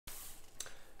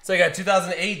So I got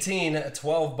 2018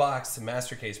 12-box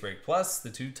Master Case Break Plus, the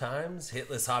 2 times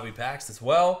hitless hobby packs as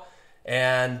well.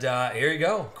 And here you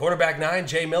go. Quarterback 9,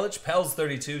 Jay Millich. Pels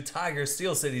 32, Tiger,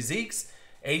 Steel City Zeeks,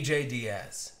 AJ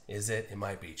Diaz. Is it? It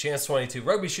might be. Chance 22,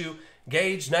 Rugby Shoe,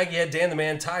 Gage, Nike Head, Dan the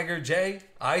Man, Tiger, Jay,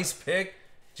 Ice Pick,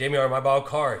 Jamie R. My Ball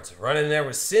Cards. Running in there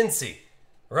with Cincy,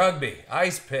 Rugby,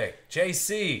 Ice Pick,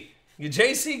 JC. You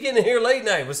JC getting here late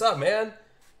night. What's up, man?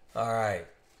 All right.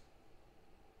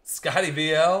 Scotty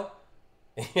BL.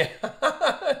 Yeah.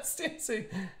 Cincy.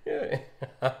 Yeah.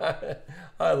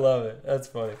 I love it. That's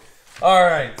funny. All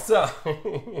right. So.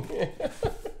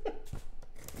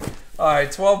 All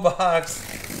right. 12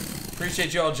 box.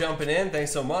 Appreciate you all jumping in.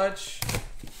 Thanks so much.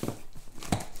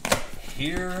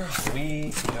 Here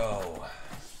we go.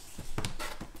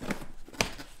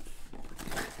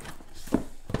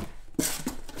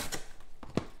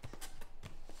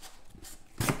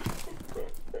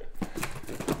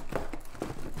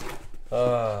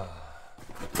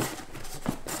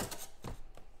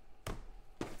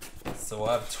 So we'll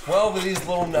have 12 of these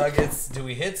little nuggets. Do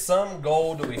we hit some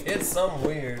gold? Do we hit some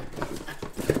weird?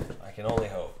 I can only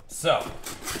hope. So,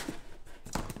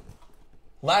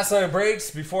 last night of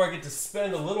breaks before I get to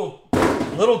spend a little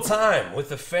time with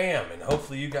the fam, and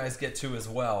hopefully you guys get to as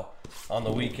well on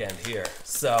the weekend here.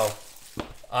 So,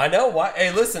 I know why.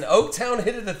 Hey, listen, Oaktown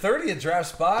hit at the 30th draft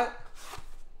spot.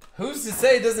 Who's to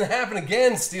say it doesn't happen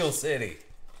again, Steel City?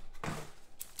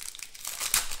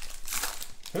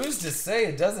 Who's to say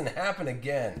it doesn't happen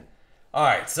again? All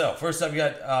right, so first up, you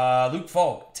got Luke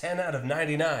Falk, 10 out of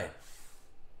 99.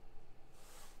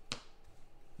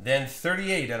 Then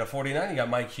 38 out of 49, you got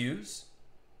Mike Hughes.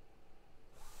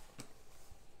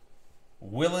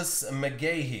 Willis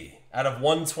McGahee, out of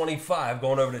 125,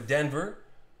 going over to Denver.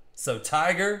 So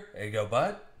Tiger, there you go,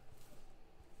 bud.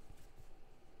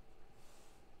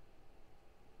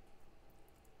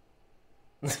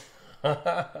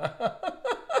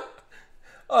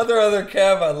 Other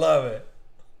Kev, I love it.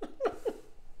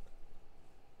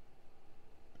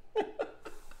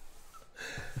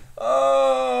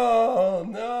 Oh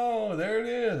no, there it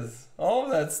is. All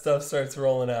of that stuff starts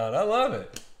rolling out. I love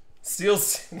it. Steel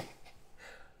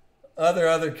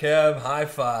other Kev, high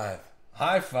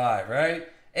five, right?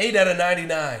 8 out of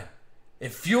 99.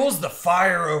 It fuels the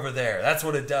fire over there. That's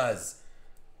what it does.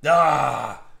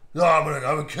 I'm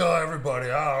gonna kill everybody.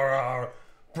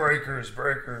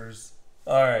 Breakers.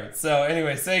 All right. So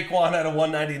anyway, Saquon out of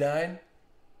 199.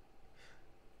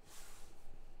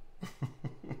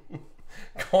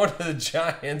 Going to the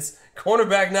Giants.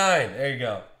 Cornerback 9. There you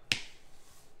go.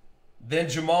 Then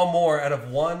Jamal Moore out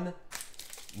of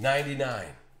 199.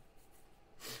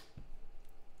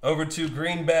 Over to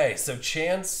Green Bay. So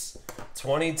Chance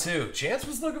 22. Chance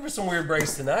was looking for some weird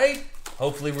breaks tonight.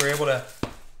 Hopefully we're able to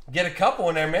get a couple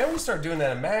in there, man. We start doing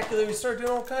that immaculate. We start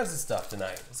doing all kinds of stuff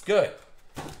tonight. It's good.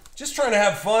 Just trying to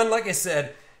have fun. Like I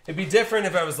said, it'd be different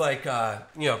if I was like,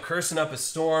 cursing up a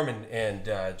storm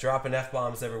and dropping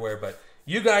F-bombs everywhere. But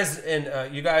you guys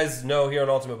know here on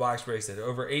Ultimate Box Breaks that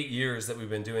over 8 years that we've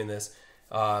been doing this,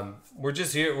 we're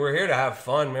just here. We're here to have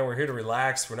fun, man. We're here to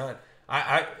relax. We're not.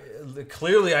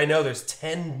 Clearly I know there's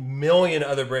 10 million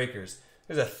other breakers.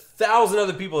 There's 1,000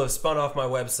 other people that have spun off my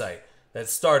website that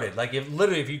started. Like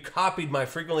if you copied my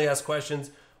frequently asked questions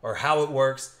or how it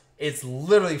works, it's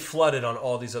literally flooded on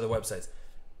all these other websites.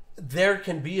 There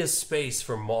can be a space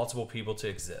for multiple people to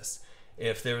exist.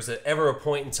 If there's ever a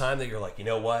point in time that you're like, you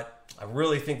know what? I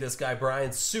really think this guy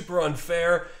Brian's super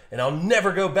unfair and I'll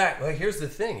never go back. Well, here's the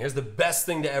thing. Here's the best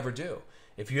thing to ever do.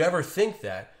 If you ever think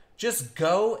that, just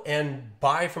go and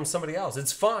buy from somebody else.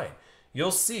 It's fine. You'll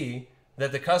see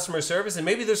that the customer service, and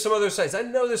maybe there's some other sites. I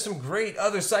know there's some great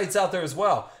other sites out there as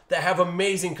well that have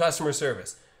amazing customer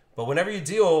service. But whenever you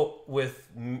deal with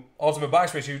Ultimate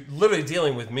Box Breaks, you're literally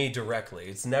dealing with me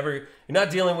directly. You're not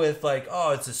dealing with like,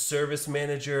 oh, it's a service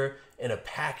manager and a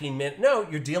packing man. No,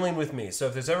 you're dealing with me. So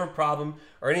if there's ever a problem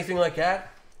or anything like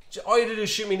that, all you have to do is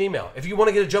shoot me an email. If you want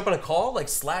to get a jump on a call, like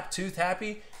Slap Tooth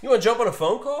Happy, you want to jump on a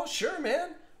phone call? Sure,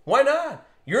 man. Why not?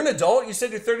 You're an adult. You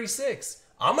said you're 36.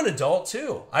 I'm an adult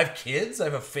too. I have kids. I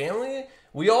have a family.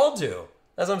 We all do.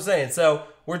 That's what I'm saying. So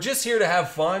we're just here to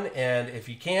have fun. And if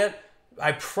you can't,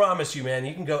 I promise you, man,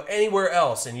 you can go anywhere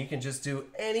else and you can just do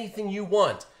anything you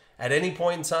want at any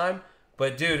point in time.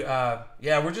 But dude,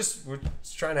 we're just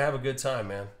trying to have a good time,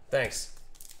 man. Thanks.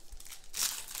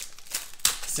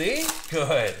 See?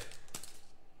 Good.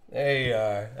 There you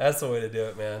are. That's the way to do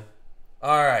it, man.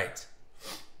 All right.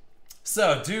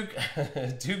 So Duke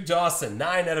Dawson,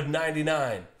 9 out of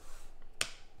 99.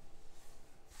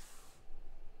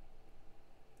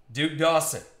 Duke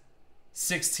Dawson,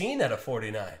 16 out of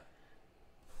 49.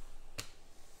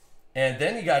 And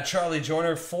then you got Charlie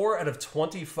Joyner, 4 out of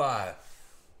 25.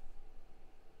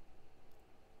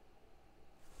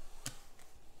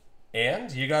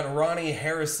 And you got Ronnie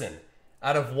Harrison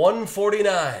out of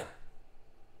 149.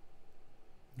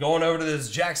 Going over to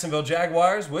this Jacksonville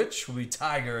Jaguars, which will be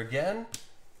Tiger again.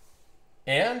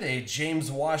 And a James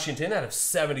Washington out of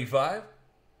 75.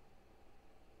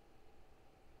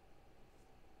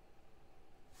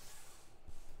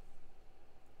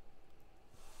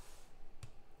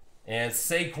 And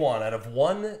Saquon out of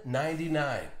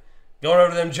 199. Going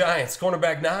over to them Giants.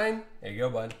 Cornerback 9. There you go,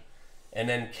 bud. And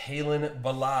then Kalen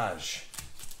Ballage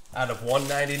out of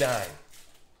 199.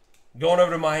 Going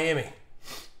over to Miami.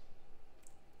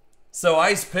 So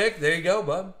ice pick. There you go,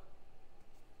 bud.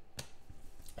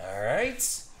 All right.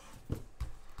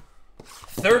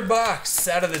 Third box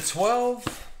out of the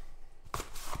 12.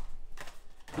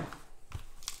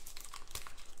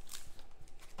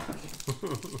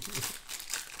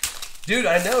 Dude,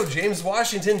 I know James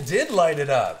Washington did light it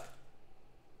up.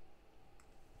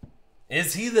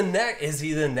 Is he the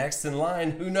next in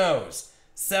line? Who knows?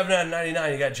 7 out of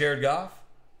 99. You got Jared Goff.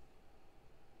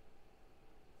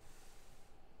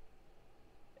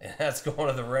 And that's going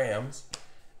to the Rams.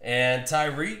 And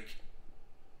Tyreek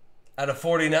out of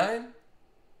 49.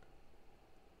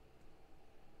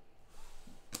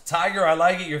 Tiger, I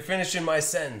like it. You're finishing my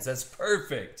sentence. That's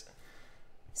perfect.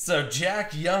 So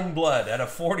Jack Youngblood out of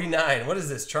 49. What is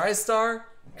this? TriStar?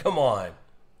 Come on.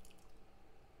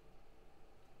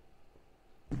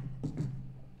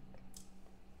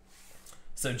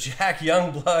 So Jack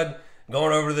Youngblood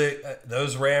going over to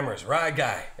those Rammers. Right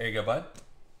guy. There you go, bud.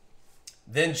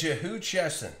 Then Jehu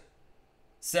Chesson,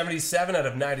 77 out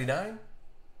of 99.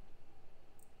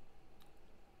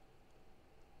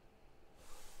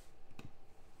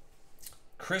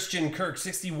 Christian Kirk,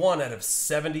 61 out of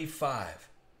 75.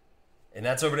 And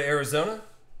that's over to Arizona.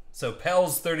 So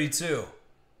Pels, 32.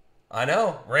 I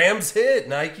know. Rams hit,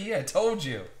 Nike. I told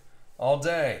you. All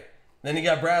day. Then you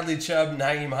got Bradley Chubb,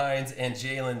 Nyheim Hines, and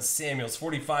Jalen Samuels,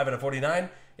 45 out of 49.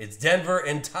 It's Denver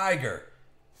and Tiger.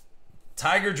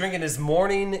 Tiger drinking his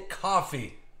morning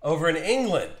coffee over in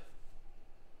England.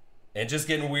 And just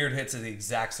getting weird hits at the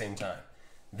exact same time.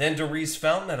 Then Darius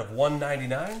Fountain out of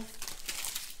 199.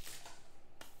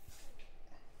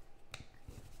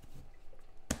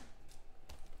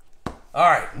 All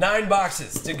right, 9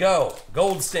 boxes to go.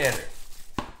 Gold standard.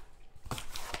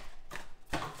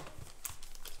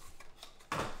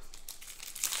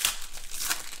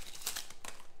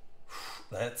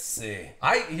 Let's see.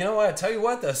 You know what? I tell you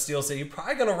what, though, Steel City, you're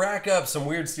probably going to rack up some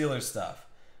weird Steelers stuff.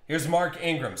 Here's Mark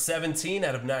Ingram, 17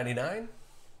 out of 99.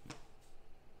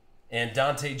 And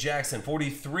Dante Jackson,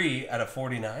 43 out of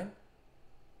 49.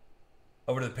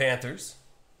 Over to the Panthers.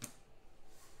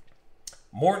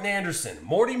 Morton Anderson,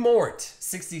 Morty Mort,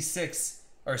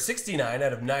 69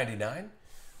 out of 99.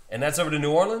 And that's over to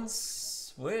New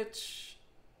Orleans, which...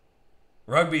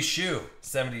 Rugby Shoe,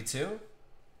 72.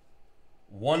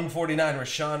 149,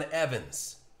 Rashaan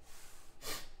Evans.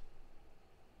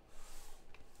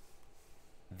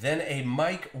 Then a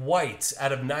Mike White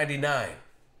out of 99.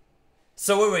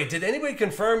 So wait, did anybody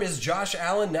confirm, is Josh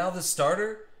Allen now the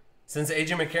starter since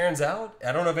A.J. McCarron's out?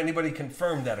 I don't know if anybody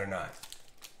confirmed that or not.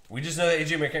 We just know that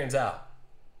A.J. McCarron's out.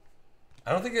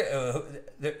 I don't think... There's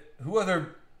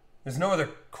no other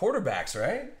quarterbacks,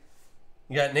 right?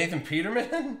 You got Nathan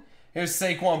Peterman. Here's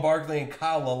Saquon Barkley and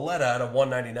Kyle Lauletta out of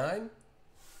 199.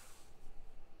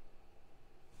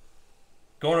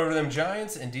 Going over to them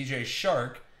Giants and DJ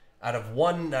Shark out of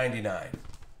 199.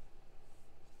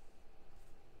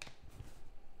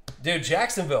 Dude,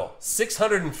 Jacksonville,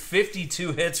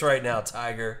 652 hits right now,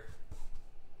 Tiger.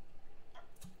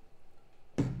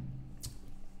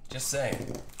 Just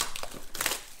saying.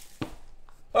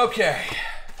 Okay.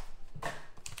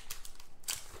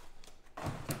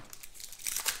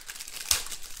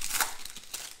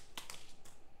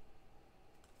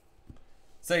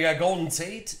 So you got Golden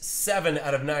Tate, 7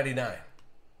 out of 99.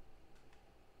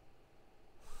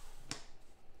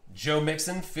 Joe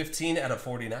Mixon, 15 out of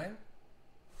 49.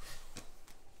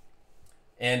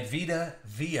 And Vita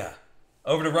Villa,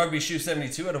 over to Rugby Shoe,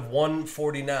 72 out of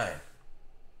 149.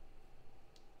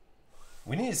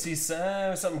 We need to see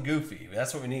something goofy.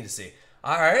 That's what we need to see.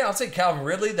 All right, I'll take Calvin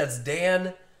Ridley. That's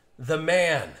Dan the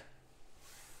Man.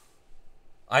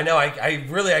 I know, I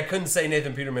couldn't say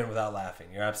Nathan Peterman without laughing.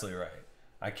 You're absolutely right.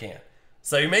 I can't.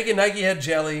 So you're making Nike head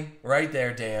jelly right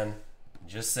there, Dan.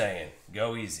 Just saying.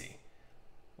 Go easy.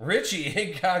 Richie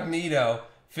Incognito,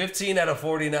 15 out of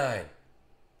 49.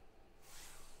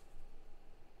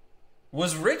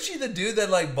 Was Richie the dude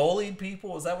that like bullied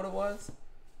people? Was that what it was?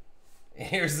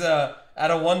 Here's out out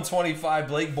of 125,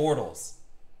 Blake Bortles.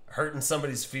 Hurting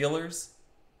somebody's feelers.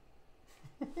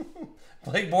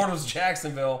 Blake Bortles,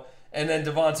 Jacksonville. And then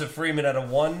Devonta Freeman out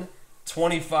of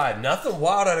 125. Nothing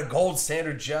wild out of gold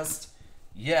standard just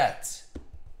yet.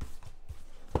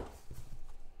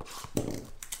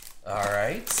 All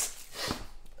right.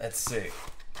 Let's see.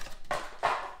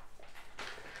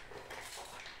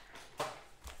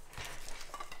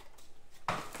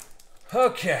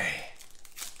 Okay.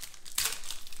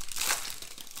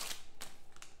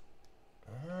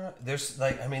 There's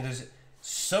there's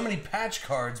so many patch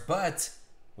cards, but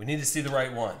we need to see the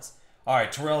right ones. All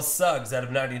right, Terrell Suggs out of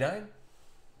 99.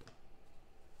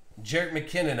 Jerick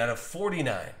McKinnon out of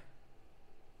 49.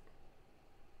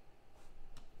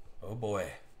 Oh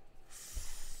boy.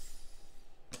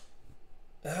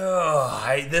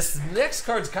 Oh, this next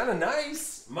card's kind of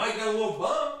nice. Mike got a little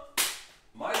bump.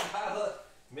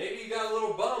 Maybe you got a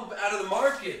little bump out of the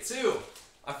market too.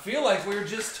 I feel like we were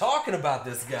just talking about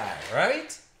this guy,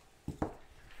 right?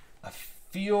 I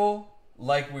feel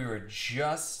like we were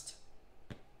just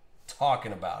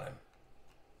talking about him.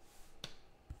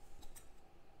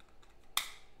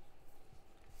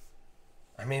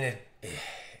 I mean,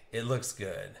 it looks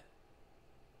good.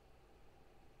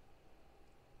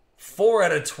 4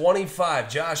 out of 25,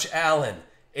 Josh Allen.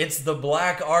 It's the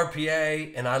black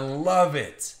RPA, and I love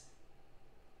it.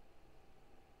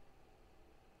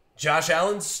 Josh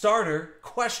Allen, starter,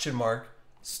 question mark.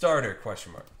 Starter,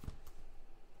 question mark.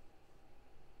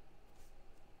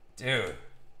 Dude.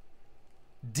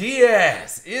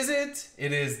 Diaz. Is it?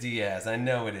 It is Diaz. I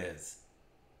know it is.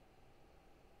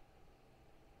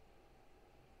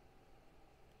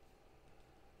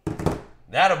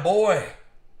 That a boy.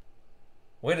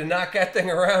 Way to knock that thing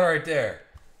around right there.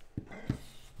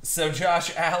 So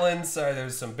Josh Allen. Sorry,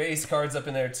 there's some base cards up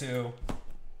in there too.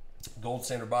 Gold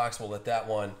standard box. We'll let that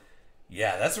one.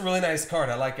 Yeah, that's a really nice card.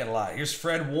 I like it a lot. Here's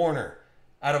Fred Warner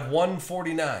out of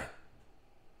 149.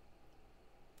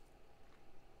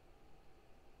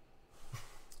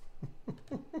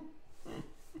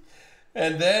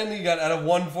 And then you got out of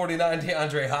 149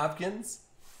 DeAndre Hopkins.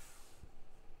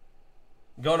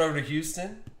 Going over to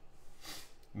Houston.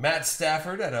 Matt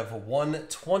Stafford out of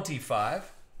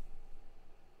 125.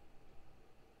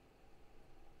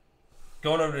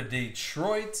 Going over to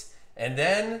Detroit. And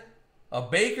then a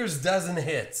baker's dozen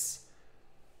hits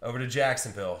over to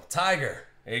Jacksonville. Tiger.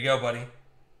 There you go, buddy.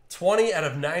 20 out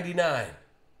of 99.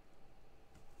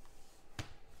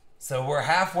 So we're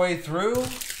halfway through.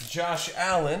 Josh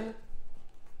Allen.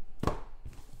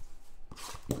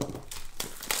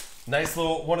 Nice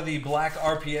little one of the black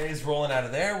RPAs rolling out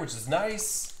of there, which is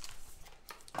nice.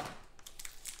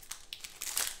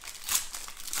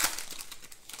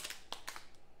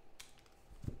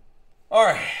 All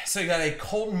right, so you got a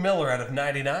Colton Miller out of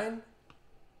 99.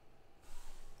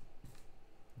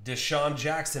 Deshaun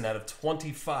Jackson out of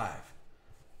 25.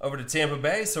 Over to Tampa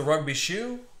Bay, so Rugby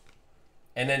Shoe.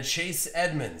 And then Chase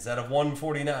Edmonds out of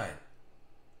 149.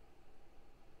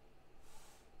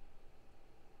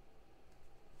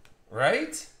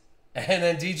 Right? And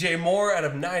then DJ Moore out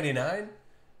of 99.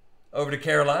 Over to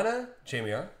Carolina,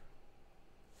 Jamie R.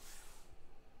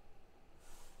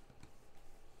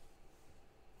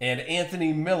 And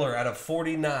Anthony Miller out of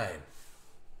 49.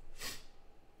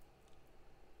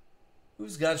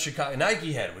 Who's got Chicago?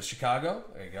 Nike Head with Chicago.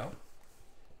 There you go.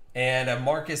 And a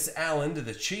Marcus Allen to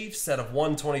the Chiefs out of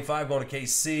 125 going to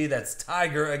KC. That's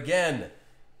Tiger again.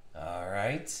 All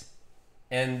right.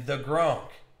 And the Gronk,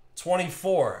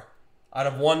 24 out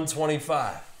of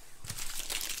 125.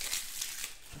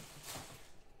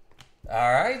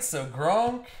 All right, so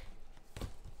Gronk.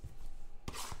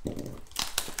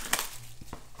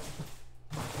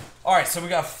 All right, so we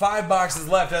got 5 boxes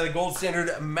left out of the Gold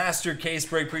Standard Master Case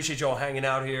Break. Appreciate you all hanging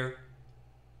out here.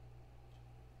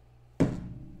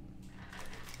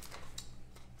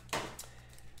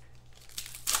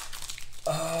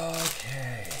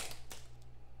 Okay.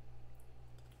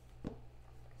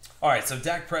 All right, so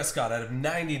Dak Prescott out of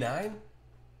 99.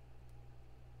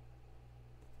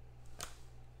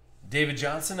 David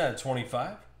Johnson out of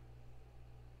 25.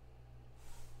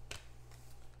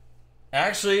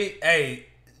 Actually, hey,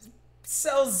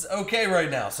 sells okay right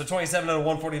now. So 27 out of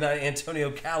 149,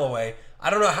 Antonio Callaway. I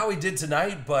don't know how he did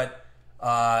tonight, but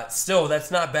still,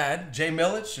 that's not bad. Jay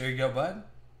Millich, there you go, bud.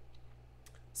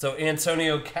 So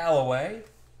Antonio Callaway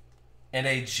and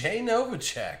a Jay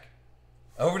Novacek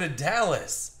over to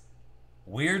Dallas.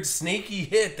 Weird sneaky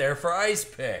hit there for Ice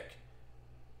Pick.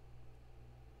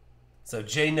 So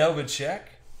Jay Novacek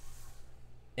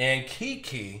and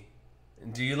Kiki.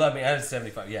 Do you love me? Out of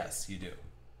 75. Yes, you do.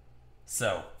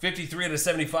 So 53 out of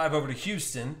 75 over to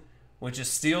Houston which is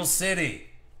Steel City.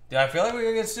 Dude, I feel like we're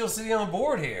going to get Steel City on the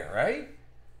board here, right?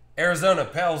 Arizona,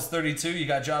 Pels 32. You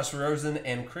got Josh Rosen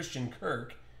and Christian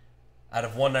Kirk out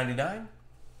of 199.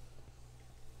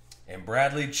 And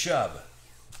Bradley Chubb.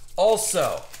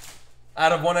 Also,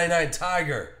 out of 199,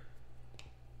 Tiger.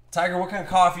 Tiger, what kind of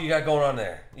coffee you got going on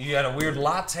there? You got a weird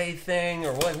latte thing?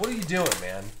 Or what are you doing,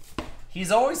 man? He's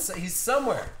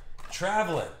somewhere.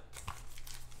 Traveling.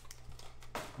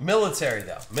 Military,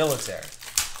 though. Military.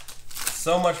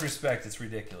 So much respect, it's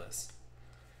ridiculous.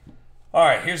 All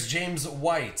right, here's James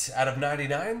White out of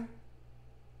 99.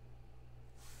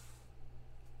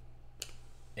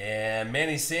 And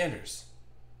Manny Sanders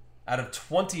out of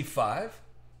 25.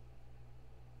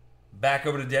 Back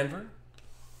over to Denver.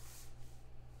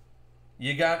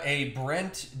 You got a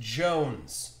Brent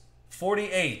Jones,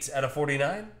 48 out of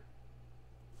 49.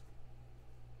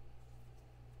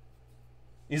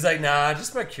 He's like, nah,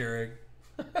 just my Keurig.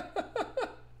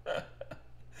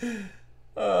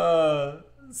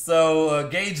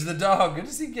 Gage the dog. Good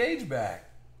to see Gage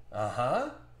back.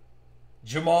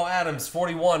 Jamal Adams,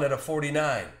 41 out of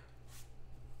 49.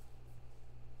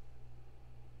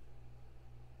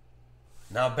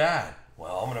 Not bad.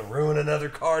 Well, I'm going to ruin another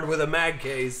card with a mag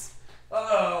case.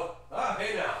 Uh-oh. Oh,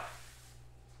 hey now.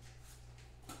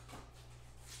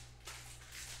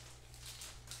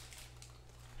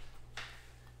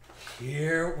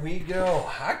 Here we go.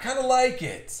 I kind of like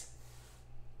it.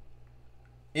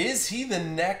 Is he the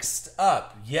next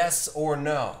up? Yes or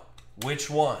no? Which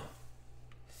one?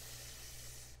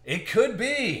 It could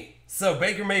be. So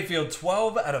Baker Mayfield,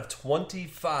 12 out of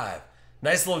 25.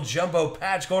 Nice little jumbo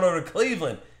patch going over to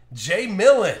Cleveland. Jay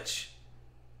Millich.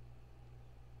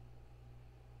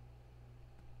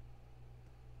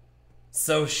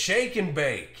 So shake and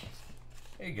bake.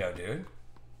 There you go, dude.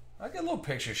 I got a little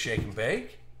picture of shake and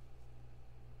bake.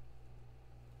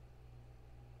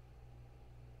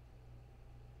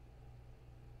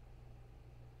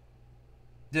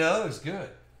 Yeah, that looks good.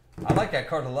 I like that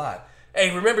card a lot.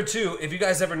 Hey, remember too, if you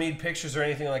guys ever need pictures or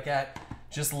anything like that,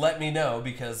 just let me know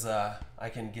because I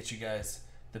can get you guys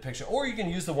the picture. Or you can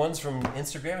use the ones from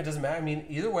Instagram. It doesn't matter. I mean,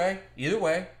 either way.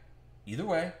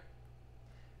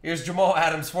 Here's Jamal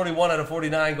Adams, 41 out of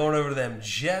 49, going over to them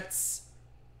Jets.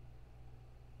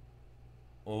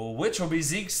 Which will be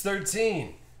Zeke's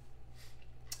 13.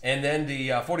 And then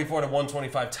the 44 out of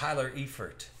 125, Tyler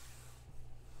Eifert.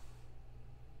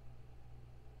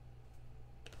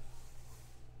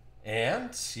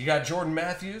 And you got Jordan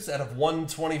Matthews out of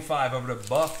 125 over to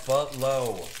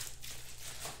Buffalo.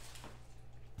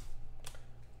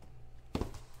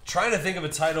 Trying to think of a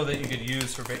title that you could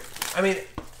use for... I mean,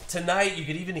 tonight you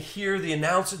could even hear the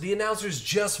announcer. The announcers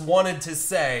just wanted to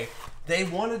say they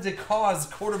wanted to cause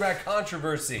quarterback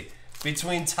controversy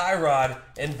between Tyrod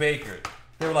and Baker.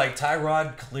 They were like,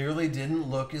 Tyrod clearly didn't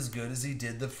look as good as he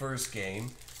did the first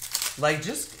game. Like,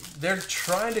 just, they're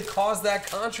trying to cause that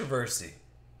controversy.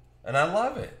 And I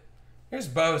love it. Here's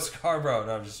Bo Scarborough.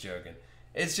 No, I'm just joking.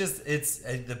 It's just,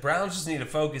 the Browns just need to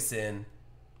focus in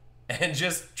and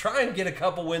just try and get a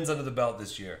couple wins under the belt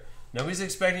this year. Nobody's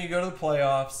expecting you to go to the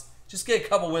playoffs. Just get a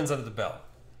couple wins under the belt.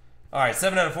 All right,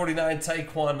 7 out of 49,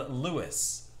 Taquan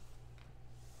Lewis.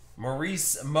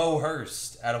 Maurice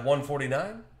Mohurst out of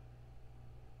 149.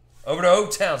 Over to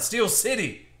Oaktown, Steel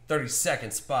City,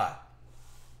 32nd spot.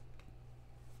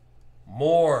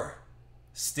 More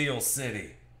Steel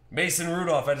City. Mason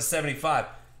Rudolph out of 75.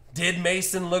 Did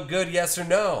Mason look good, yes or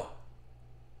no?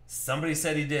 Somebody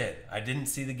said he did. I didn't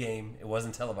see the game. It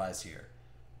wasn't televised here.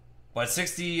 But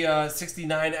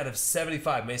 69 out of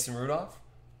 75, Mason Rudolph.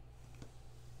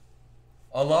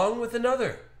 Along with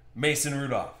another Mason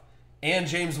Rudolph. And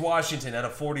James Washington out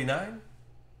of 49.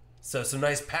 So some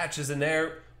nice patches in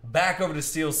there. Back over to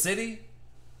Steel City.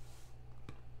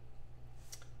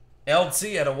 LT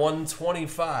at a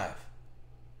 125.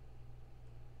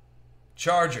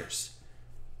 Chargers.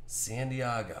 San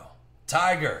Diego.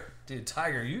 Tiger. Dude,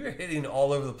 Tiger, you're hitting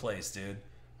all over the place, dude.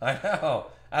 I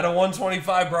know. At a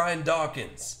 125, Brian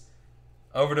Dawkins.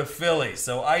 Over to Philly.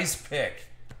 So Ice Pick.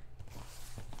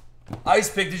 Ice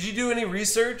Pick, did you do any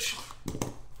research?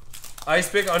 Ice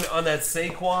Pick on that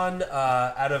Saquon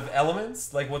out of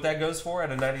Elements? Like what that goes for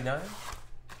at a 99?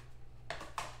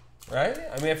 Right?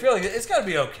 I mean, I feel like it's got to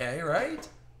be okay, right?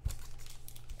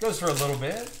 Goes for a little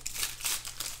bit.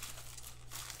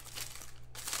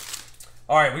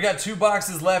 All right, we got 2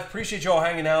 boxes left. Appreciate you all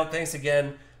hanging out. Thanks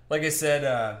again. Like I said,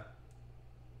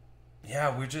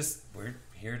 yeah, we're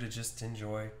here to just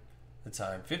enjoy the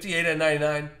time. 58 at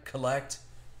 99, collect,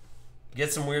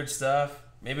 get some weird stuff,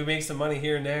 maybe make some money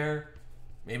here and there,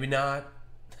 maybe not.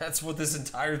 That's what this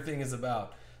entire thing is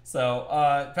about. So,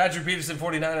 Patrick Peterson,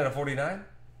 49 out of 49.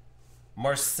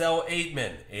 Marcel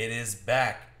Aitman, it is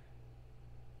back.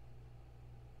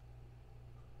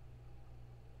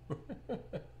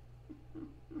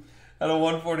 Out of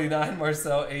 149,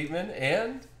 Marcel Aitman.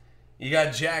 And you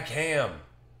got Jack Ham,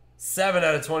 7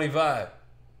 out of 25.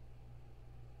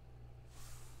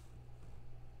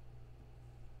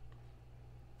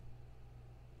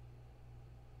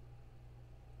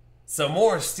 So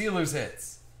more Steelers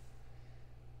hits.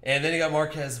 And then you got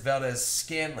Marquez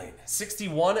Valdez-Scantling,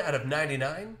 61 out of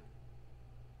 99.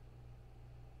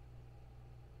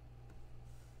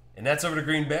 And that's over to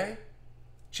Green Bay.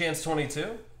 Chance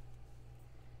 22.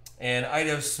 And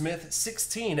Ido Smith,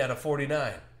 16 out of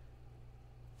 49.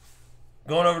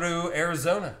 Going over to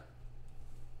Arizona.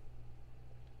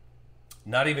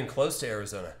 Not even close to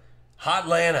Arizona.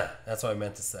 Hotlanta. That's what I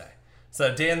meant to say.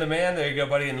 So Dan the Man, there you go,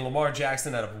 buddy. And Lamar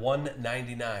Jackson out of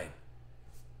 199.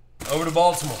 Over to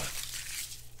Baltimore.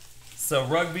 So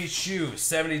Rugby Shoe,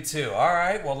 72. All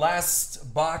right, well,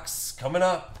 last box coming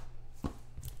up.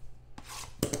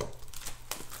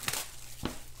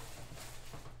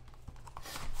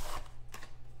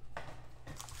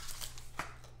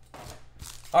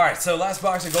 All right, so last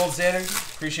box of Gold Standard.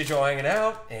 Appreciate you all hanging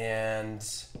out. And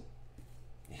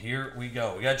here we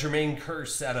go. We got Jermaine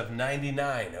Kearse out of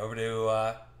 99 over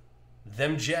to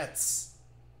them Jets.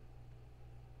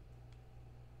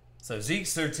 So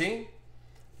Zeke's 13.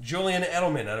 Julian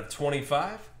Edelman out of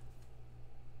 25.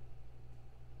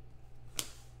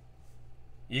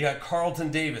 You got Carlton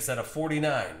Davis out of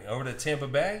 49 over to Tampa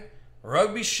Bay.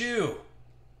 Rugby Shoe.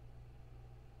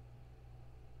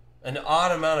 An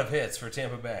odd amount of hits for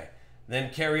Tampa Bay.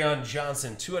 Then Kerryon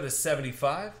Johnson, 2 out of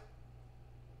 75.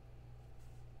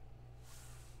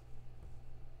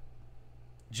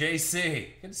 JC.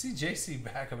 Good to see JC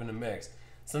back up in the mix.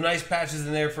 Some nice patches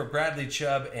in there for Bradley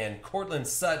Chubb and Cortland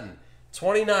Sutton.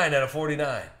 29 out of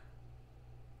 49.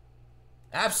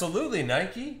 Absolutely,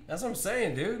 Nike. That's what I'm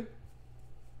saying, dude.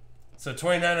 So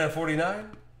 29 out of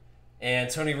 49. And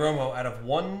Tony Romo out of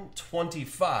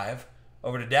 125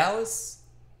 over to Dallas.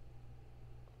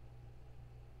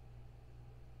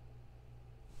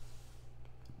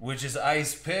 Which is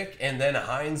Ice Pick, and then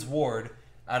Hines Ward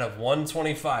out of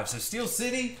 125. So Steel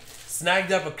City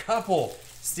snagged up a couple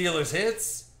Steelers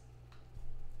hits,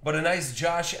 but a nice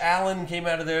Josh Allen came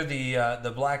out of there,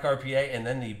 the black RPA, and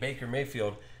then the Baker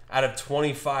Mayfield out of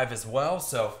 25 as well.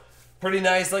 So pretty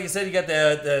nice. Like I said, you got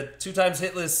the 2 times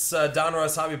hitless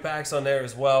Donruss hobby packs on there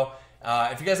as well.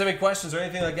 If you guys have any questions or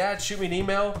anything like that, shoot me an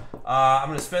email. I'm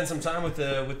going to spend some time with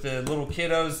the little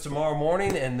kiddos tomorrow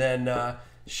morning, and then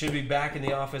should be back in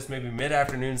the office maybe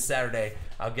mid-afternoon Saturday.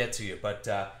 I'll get to you. But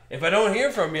if I don't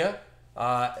hear from you,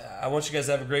 I want you guys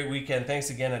to have a great weekend.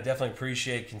 Thanks again. I definitely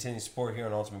appreciate continued support here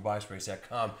on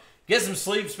UltimateBoxBreaks.com. Get some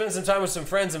sleep, spend some time with some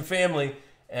friends and family,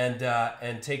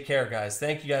 and take care, guys.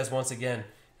 Thank you guys once again,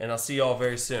 and I'll see you all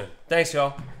very soon. Thanks,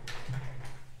 y'all.